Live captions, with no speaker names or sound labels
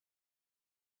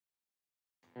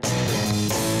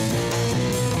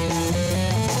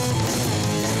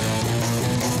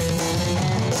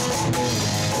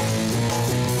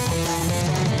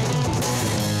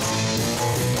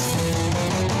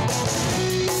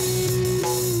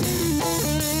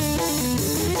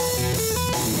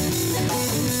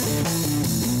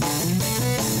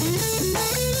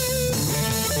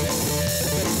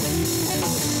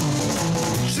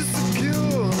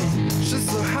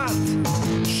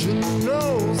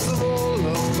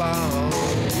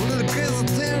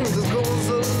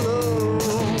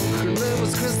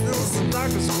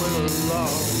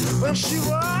When she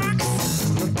walks,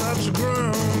 I touch the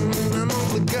ground, and all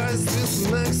the guys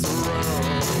twist next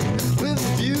around. With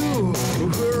a view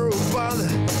of her body,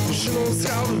 she knows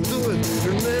how to do it.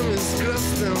 Her name is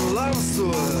Christin, loves to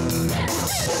it.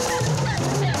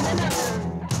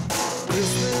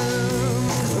 Christin,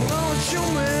 I know what you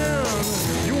mean.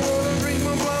 You wanna drink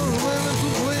my blood and let it to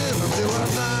bleed until I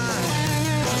die.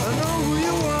 I know who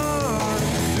you are.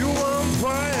 You want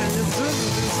fire and you took the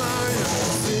desire.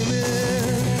 See me.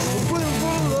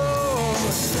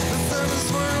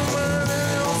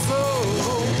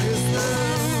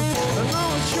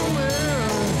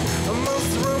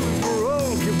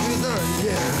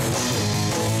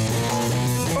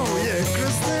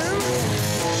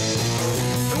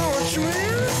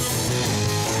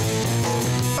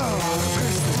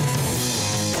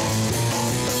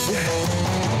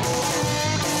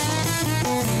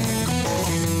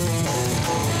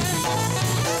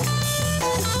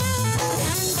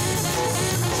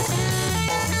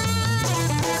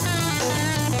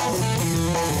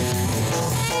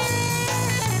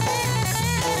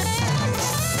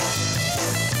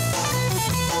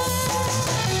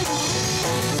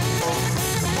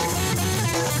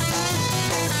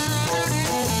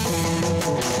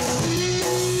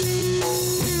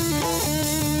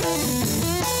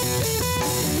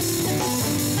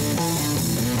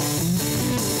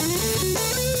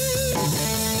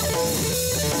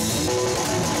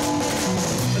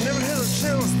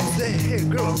 Hey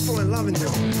girl, I'm falling in love with you.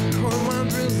 Calling my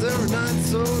dreams every night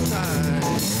so tight.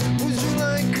 Would you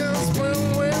like us when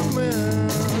we're men?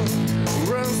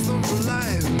 Rest of her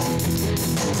life.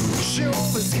 She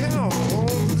always can all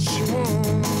that she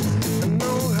wants. I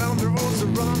know how the roads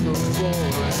around the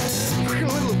boy. Her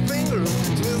little finger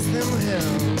twist him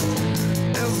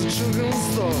hand as a children's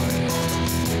toy.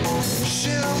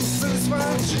 She's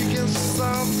satisfied, she gets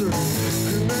softer.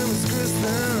 Her name is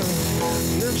Christin,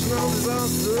 national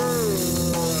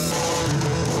disaster.